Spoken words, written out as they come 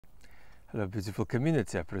Hello, beautiful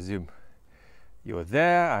community. I presume you're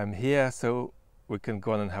there, I'm here, so we can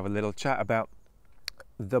go on and have a little chat about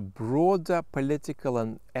the broader political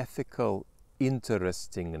and ethical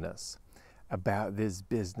interestingness about this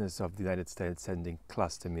business of the United States sending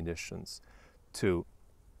cluster munitions to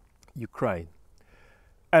Ukraine.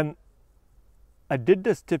 And I did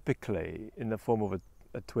this typically in the form of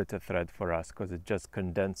a Twitter thread for us because it just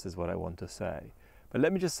condenses what I want to say. But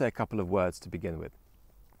let me just say a couple of words to begin with.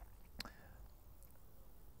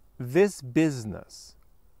 This business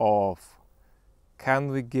of can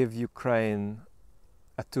we give Ukraine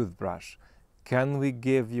a toothbrush? Can we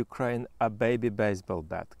give Ukraine a baby baseball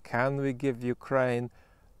bat? Can we give Ukraine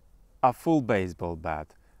a full baseball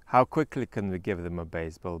bat? How quickly can we give them a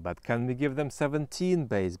baseball bat? Can we give them 17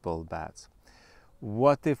 baseball bats?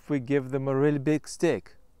 What if we give them a really big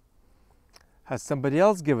stick? Has somebody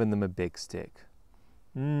else given them a big stick?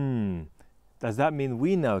 Does that mean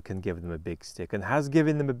we now can give them a big stick? And has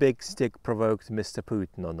giving them a big stick provoked Mr.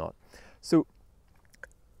 Putin or not? So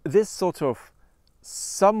this sort of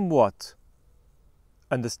somewhat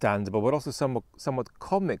understandable, but also somewhat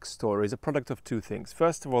comic story is a product of two things.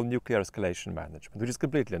 First of all, nuclear escalation management, which is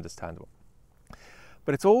completely understandable.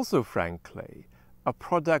 But it's also, frankly, a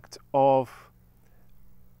product of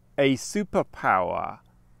a superpower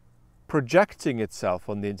projecting itself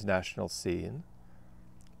on the international scene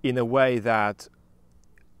in a way that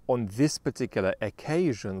on this particular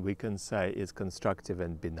occasion we can say is constructive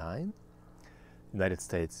and benign. United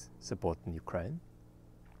States supporting Ukraine,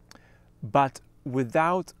 but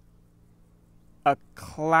without a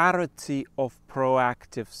clarity of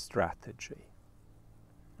proactive strategy.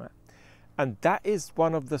 Right? And that is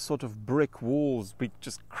one of the sort of brick walls we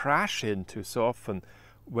just crash into so often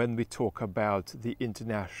when we talk about the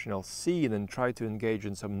international scene and try to engage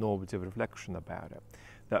in some normative reflection about it.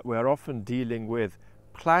 That we're often dealing with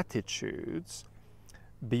platitudes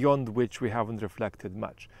beyond which we haven't reflected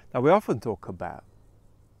much. Now, we often talk about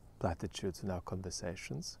platitudes in our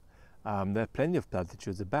conversations. There are plenty of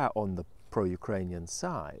platitudes about on the pro-Ukrainian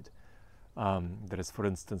side. There is, for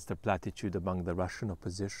instance, the platitude among the Russian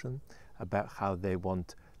opposition about how they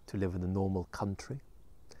want to live in a normal country.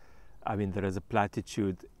 I mean, there is a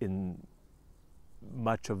platitude in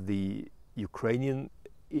much of the Ukrainian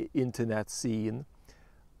internet scene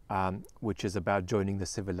which is about joining the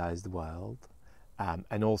civilized world,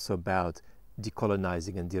 and also about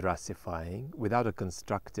decolonizing and derassifying without a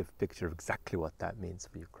constructive picture of exactly what that means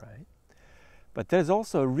for Ukraine. But there's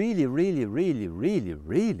also a really, really, really, really,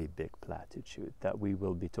 really big platitude that we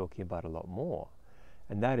will be talking about a lot more,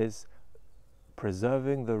 and that is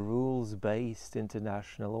preserving the rules-based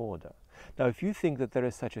international order. Now, if you think that there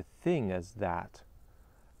is such a thing as that,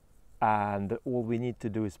 and all we need to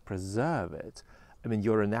do is preserve it, I mean,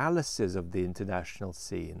 your analysis of the international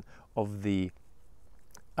scene, of the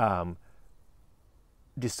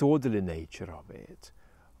disorderly nature of it,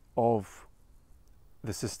 of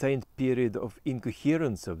the sustained period of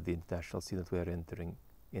incoherence of the international scene that we are entering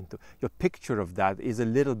into, your picture of that is a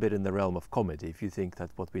little bit in the realm of comedy if you think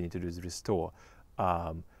that what we need to do is restore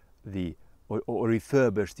or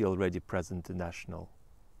refurbish the already present international,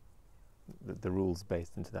 the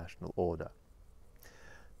rules-based international order.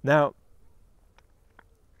 Now,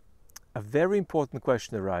 a very important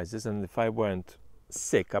question arises, and if I weren't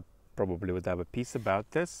sick, I probably would have a piece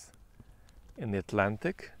about this in the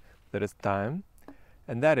Atlantic. There is time.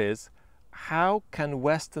 And that is, how can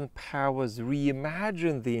Western powers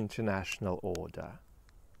reimagine the international order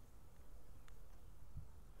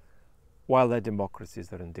while their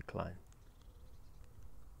democracies are in decline?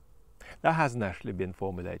 That hasn't actually been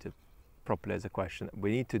formulated properly as a question.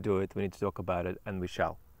 We need to do it, we need to talk about it, and we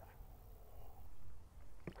shall.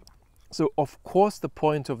 So, of course, the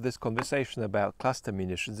point of this conversation about cluster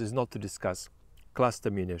munitions is not to discuss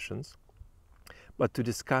cluster munitions, but to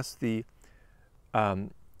discuss the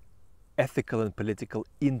ethical and political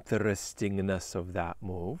interestingness of that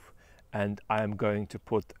move. And I am going to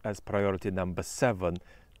put as priority number 7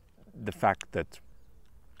 the fact that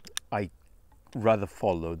I rather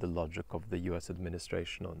follow the logic of the US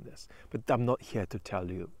administration on this. But I'm not here to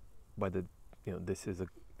tell you whether this is a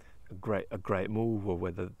great move or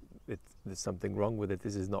whether there's something wrong with it.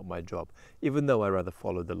 This is not my job, even though I rather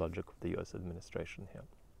follow the logic of the US administration here.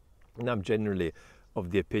 And I'm generally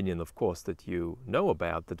of the opinion, of course, that you know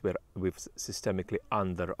about, that we've systemically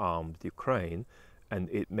underarmed Ukraine, and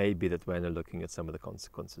it may be that we're now looking at some of the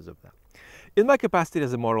consequences of that. In my capacity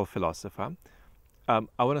as a moral philosopher,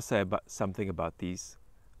 I want to say something about this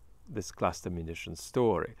cluster munitions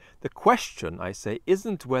story. The question, I say,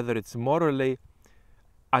 isn't whether it's morally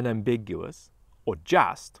unambiguous or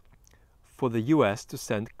just for the US to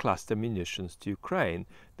send cluster munitions to Ukraine.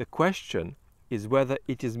 The question is whether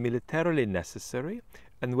it is militarily necessary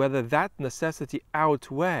and whether that necessity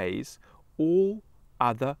outweighs all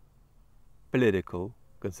other political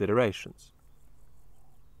considerations.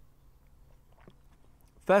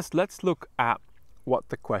 First, let's look at what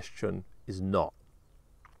the question is not.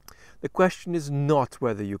 The question is not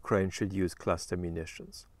whether Ukraine should use cluster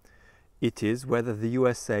munitions. It is whether the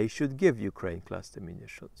USA should give Ukraine cluster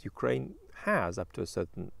munitions. Ukraine has, up to a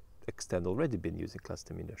certain extent, already been using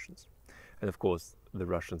cluster munitions. And of course, the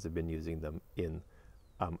Russians have been using them in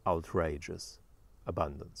outrageous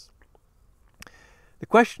abundance. The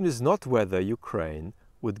question is not whether Ukraine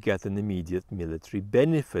would get an immediate military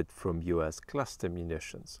benefit from US cluster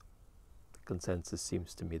munitions. The consensus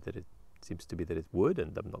seems to be that it would,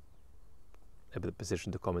 and I'm not in a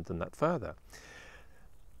position to comment on that further.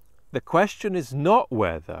 The question is not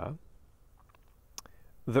whether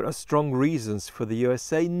there are strong reasons for the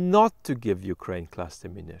USA not to give Ukraine cluster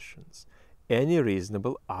munitions. Any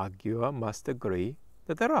reasonable arguer must agree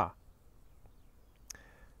that there are.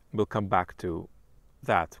 We'll come back to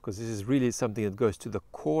that, because this is really something that goes to the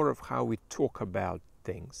core of how we talk about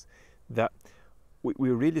things, that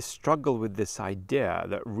we really struggle with this idea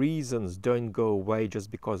that reasons don't go away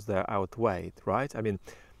just because they're outweighed, right? I mean,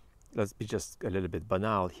 let's be just a little bit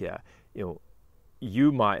banal here.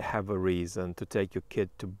 You might have a reason to take your kid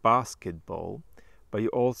to basketball, but you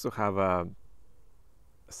also have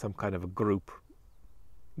some kind of a group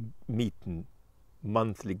meeting,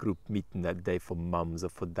 monthly group meeting that day for mums or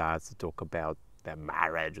for dads to talk about their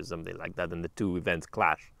marriage or something like that, and the two events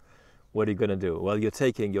clash. What are you going to do? Well, you're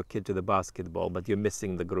taking your kid to the basketball, but you're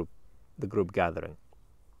missing the group gathering.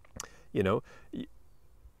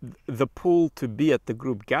 The pull to be at the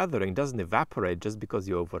group gathering doesn't evaporate just because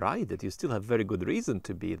you override it. You still have very good reason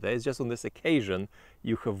to be there. It's just on this occasion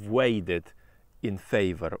you have weighed it in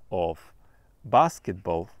favor of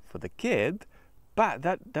basketball for the kid, but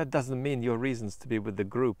that doesn't mean your reasons to be with the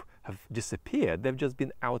group have disappeared. They've just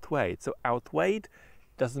been outweighed. So outweighed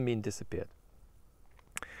doesn't mean disappeared.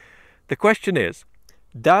 The question is,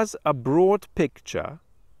 does a broad picture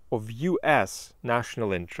of US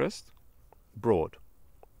national interest, broad,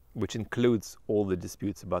 which includes all the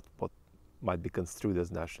disputes about what might be construed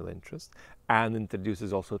as national interest, and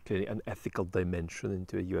introduces also clearly an ethical dimension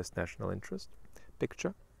into a US national interest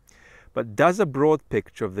picture, but does a broad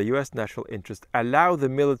picture of the US national interest allow the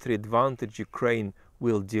military advantage Ukraine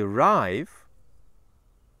will derive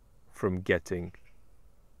from getting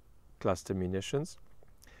cluster munitions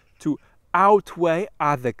to outweigh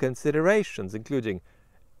other considerations, including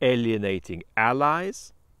alienating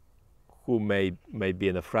allies who may be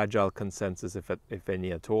in a fragile consensus, if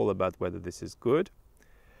any at all, about whether this is good,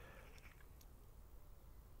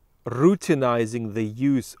 routinizing the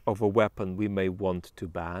use of a weapon we may want to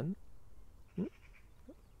ban.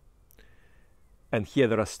 And here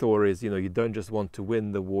there are stories, you don't just want to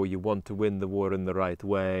win the war, you want to win the war in the right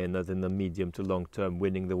way, and that in the medium to long term,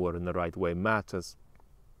 winning the war in the right way matters.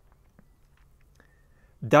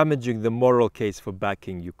 Damaging the moral case for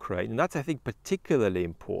backing Ukraine. And that's, I think, particularly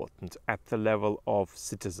important at the level of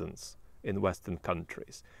citizens in Western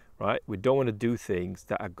countries, right? We don't want to do things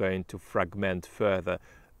that are going to fragment further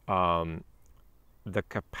the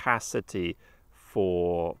capacity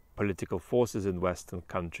for political forces in Western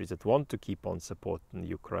countries that want to keep on supporting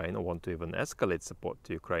Ukraine or want to even escalate support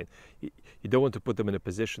to Ukraine. You don't want to put them in a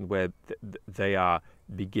position where they are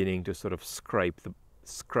beginning to sort of scrape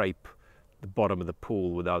the bottom of the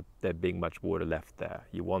pool without there being much water left there.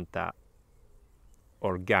 You want that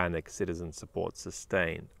organic citizen support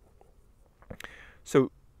sustained.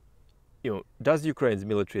 So, does Ukraine's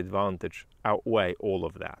military advantage outweigh all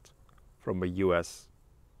of that from a US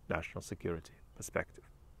national security perspective?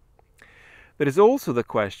 There is also the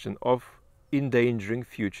question of endangering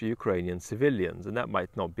future Ukrainian civilians, and that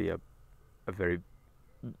might not be a very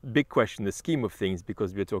big question in the scheme of things,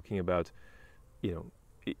 because we're talking about,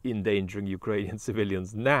 endangering Ukrainian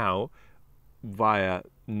civilians now via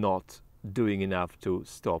not doing enough to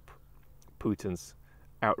stop Putin's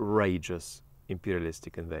outrageous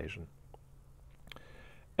imperialistic invasion.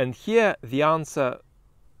 And here the answer,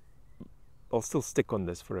 I'll still stick on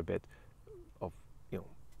this for a bit, of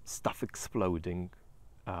stuff exploding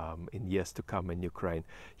in years to come in Ukraine.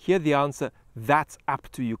 Here the answer, that's up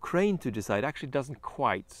to Ukraine to decide, actually doesn't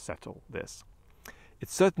quite settle this.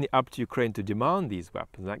 It's certainly up to Ukraine to demand these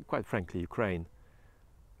weapons. And quite frankly, Ukraine,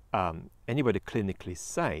 anybody clinically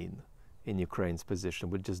sane in Ukraine's position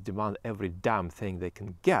would just demand every damn thing they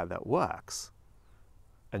can get that works,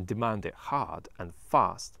 and demand it hard and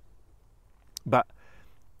fast. But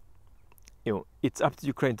it's up to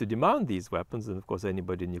Ukraine to demand these weapons, and of course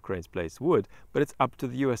anybody in Ukraine's place would, but it's up to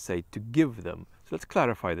the USA to give them. So let's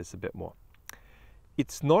clarify this a bit more.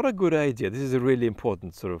 It's not a good idea, this is a really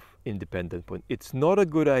important sort of independent point, it's not a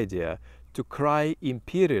good idea to cry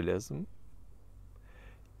imperialism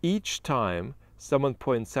each time someone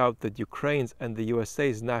points out that Ukraine's and the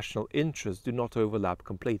USA's national interests do not overlap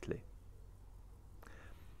completely.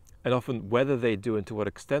 And often whether they do and to what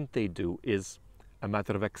extent they do is a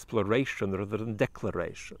matter of exploration rather than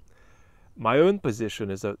declaration. My own position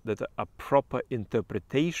is that a proper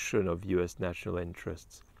interpretation of US national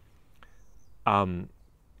interests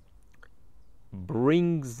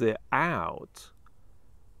brings it out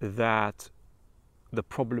that the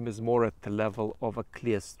problem is more at the level of a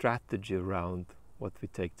clear strategy around what we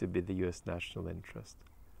take to be the US national interest,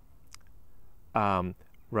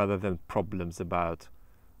 rather than problems about,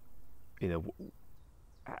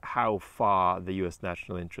 how far the US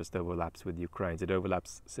national interest overlaps with Ukraine's. It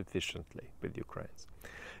overlaps sufficiently with Ukraine's.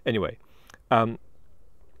 Anyway,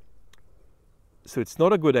 so it's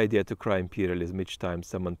not a good idea to cry imperialism each time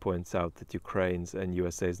someone points out that Ukraine's and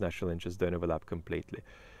USA's national interests don't overlap completely.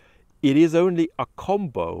 It is only a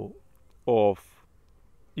combo of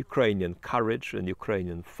Ukrainian courage and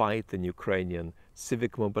Ukrainian fight and Ukrainian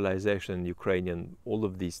civic mobilization and Ukrainian, all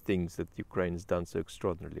of these things that Ukraine has done so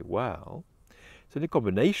extraordinarily well. So the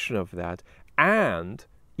combination of that and,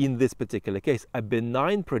 in this particular case, a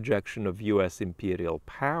benign projection of US imperial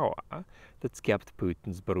power that's kept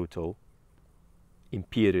Putin's brutal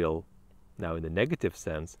imperial, now in a negative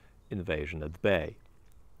sense, invasion at bay.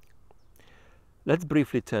 Let's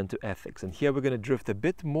briefly turn to ethics, and here we're going to drift a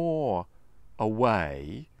bit more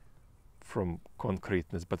away from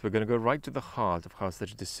concreteness, but we're going to go right to the heart of how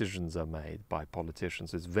such decisions are made by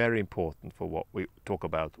politicians. It's very important for what we talk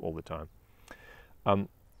about all the time.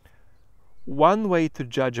 One way to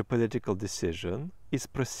judge a political decision is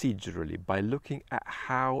procedurally, by looking at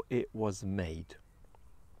how it was made.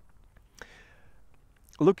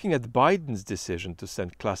 Looking at Biden's decision to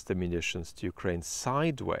send cluster munitions to Ukraine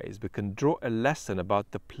sideways, we can draw a lesson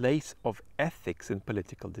about the place of ethics in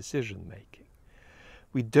political decision-making.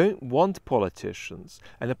 We don't want politicians,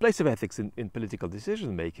 and the place of ethics in political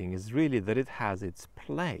decision-making is really that it has its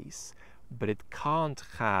place, but it can't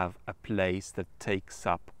have a place that takes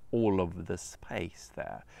up all of the space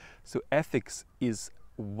there. So ethics is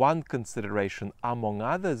one consideration among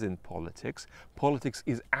others in politics. Politics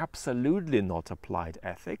is absolutely not applied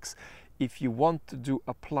ethics. If you want to do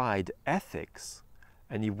applied ethics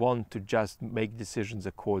and you want to just make decisions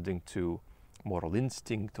according to moral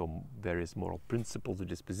instinct or various moral principles or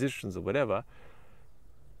dispositions or whatever,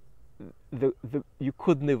 you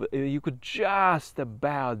could just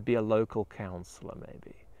about be a local councillor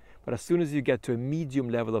maybe. But as soon as you get to a medium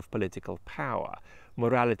level of political power,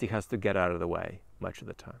 morality has to get out of the way much of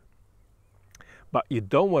the time. But you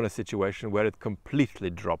don't want a situation where it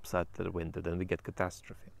completely drops out the window, then we get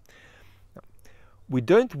catastrophe. Now, we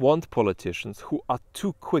don't want politicians who are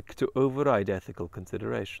too quick to override ethical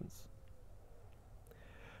considerations.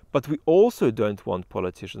 But we also don't want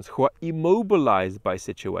politicians who are immobilized by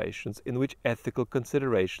situations in which ethical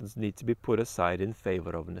considerations need to be put aside in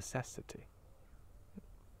favor of necessity.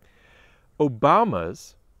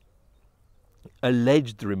 Obama's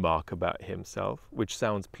alleged remark about himself, which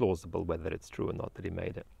sounds plausible whether it's true or not that he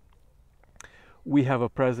made it, "We have a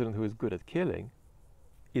president who is good at killing,"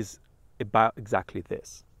 is about exactly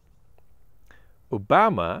this.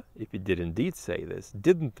 Obama, if he did indeed say this,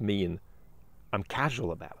 didn't mean I'm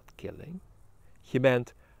casual about killing. He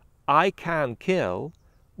meant I can kill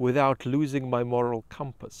without losing my moral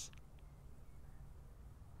compass.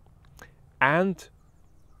 And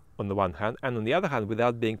on the one hand, and on the other hand,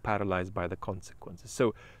 without being paralyzed by the consequences.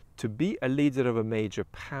 So to be a leader of a major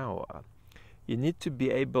power, you need to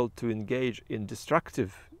be able to engage in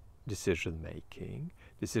destructive decision-making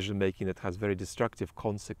that has very destructive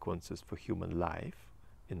consequences for human life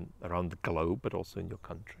around the globe, but also in your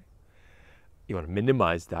country. You want to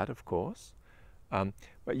minimize that, of course,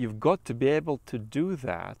 but you've got to be able to do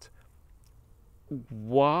that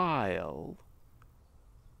while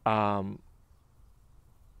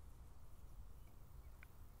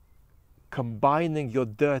combining your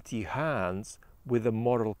dirty hands with a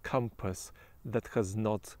moral compass that has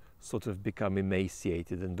not sort of become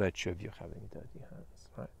emaciated in virtue of you having dirty hands,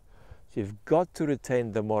 right? So you've got to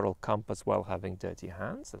retain the moral compass while having dirty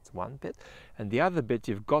hands, that's one bit. And the other bit,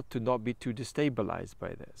 you've got to not be too destabilized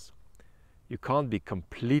by this. You can't be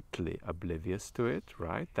completely oblivious to it,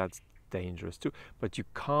 right? That's dangerous too. But you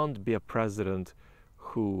can't be a president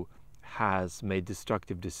who has made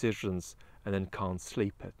destructive decisions and then can't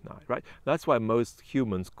sleep at night, right? That's why most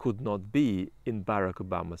humans could not be in Barack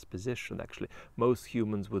Obama's position, actually. Most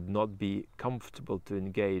humans would not be comfortable to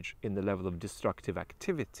engage in the level of destructive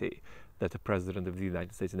activity that a president of the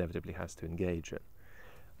United States inevitably has to engage in.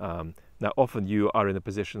 Now, often you are in a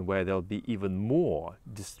position where there'll be even more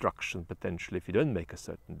destruction potentially if you don't make a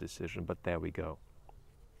certain decision, but there we go.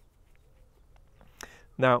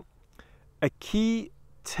 Now, a key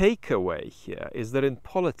takeaway here is that in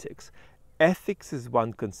politics, ethics is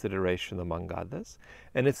one consideration among others,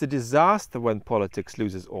 and it's a disaster when politics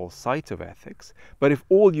loses all sight of ethics. But if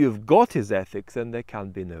all you've got is ethics, then there can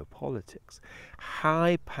be no politics.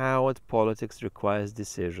 High-powered politics requires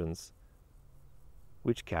decisions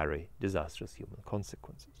which carry disastrous human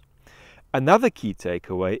consequences. Another key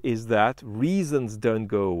takeaway is that reasons don't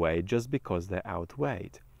go away just because they're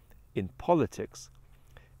outweighed. In politics,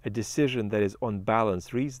 a decision that is on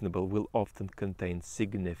balance reasonable will often contain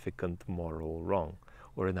significant moral wrong,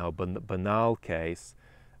 or in our banal case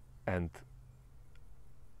and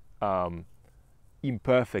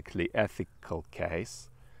imperfectly ethical case,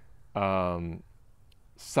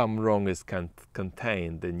 some wrong is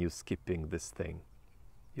contained in you skipping this thing,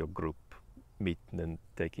 your group meeting and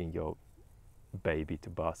taking your baby to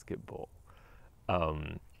basketball.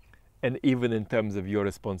 And even in terms of your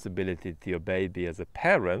responsibility to your baby as a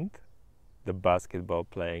parent, the basketball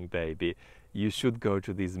playing baby, you should go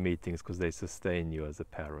to these meetings because they sustain you as a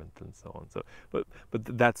parent and so on. So, but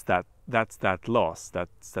that's that loss. That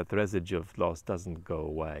residue of loss doesn't go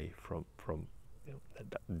away from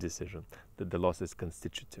that decision. The loss is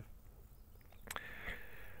constitutive.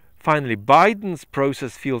 Finally, Biden's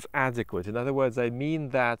process feels adequate. In other words, I mean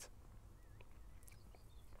that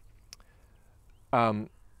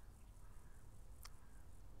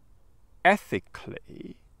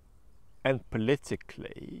ethically and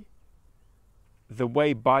politically, the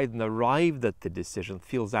way Biden arrived at the decision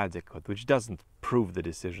feels adequate, which doesn't prove the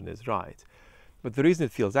decision is right. But the reason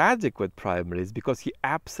it feels adequate primarily is because he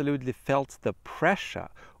absolutely felt the pressure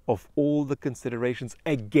of all the considerations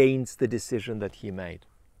against the decision that he made.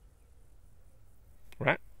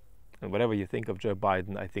 Right? And whatever you think of Joe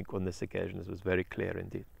Biden, I think on this occasion this was very clear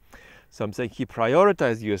indeed. So I'm saying he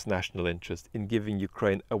prioritized US national interest in giving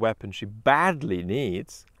Ukraine a weapon she badly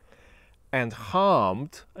needs, and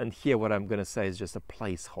harmed, and here what I'm going to say is just a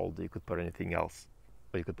placeholder. You could put anything else,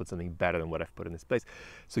 or you could put something better than what I've put in this place.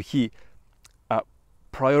 So he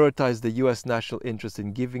prioritized the US national interest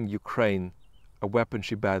in giving Ukraine a weapon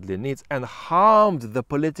she badly needs, and harmed the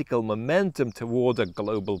political momentum toward a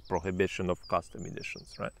global prohibition of cluster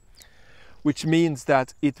munitions, right? Which means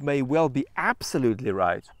that it may well be absolutely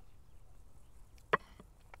right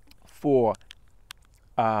for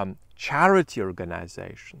charity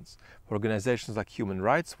organizations, for organizations like Human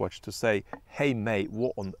Rights Watch to say, hey mate,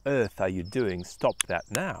 what on earth are you doing? Stop that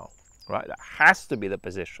now, right? That has to be the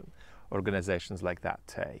position organizations like that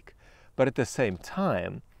take. But at the same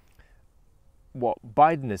time, what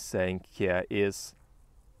Biden is saying here is,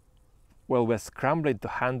 well, we're scrambling to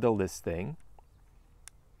handle this thing.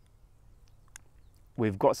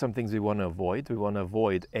 We've got some things we want to avoid. We want to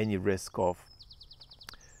avoid any risk of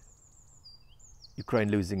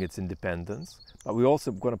Ukraine losing its independence, but we're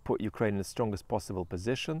also going to put Ukraine in the strongest possible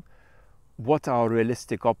position. What are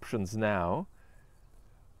realistic options now?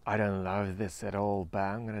 I don't love this at all, but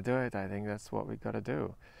I'm going to do it. I think that's what we've got to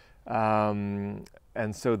do.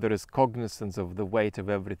 And so there is cognizance of the weight of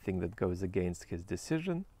everything that goes against his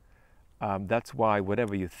decision. That's why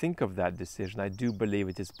whatever you think of that decision, I do believe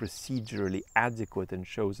it is procedurally adequate and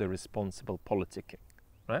shows a responsible politicking,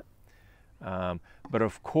 right? But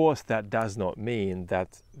of course that does not mean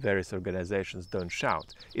that various organizations don't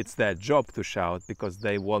shout. It's their job to shout because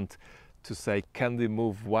they want to say, can we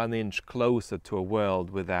move 1 inch closer to a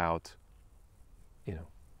world without,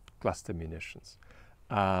 cluster munitions?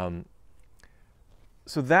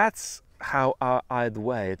 So that's how I'd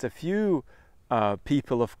weigh it. A few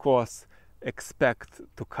people, of course, expect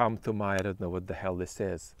to come to my, I don't know what the hell this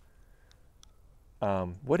is.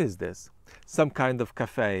 What is this? Some kind of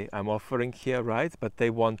cafe I'm offering here, right? But they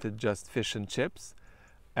wanted just fish and chips.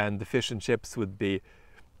 And the fish and chips would be,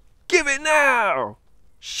 give it now!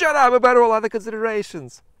 Shut up about all other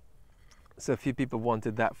considerations! So a few people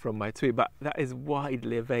wanted that from my tweet, but that is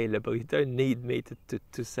widely available. You don't need me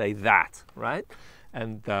to say that, right?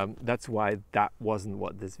 And that's why that wasn't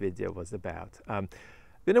what this video was about.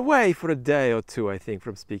 Been away for a day or two, I think,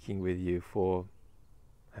 from speaking with you for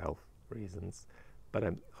health reasons. But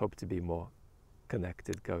I hope to be more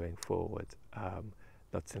connected going forward.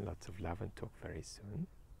 Lots and lots of love and talk very soon.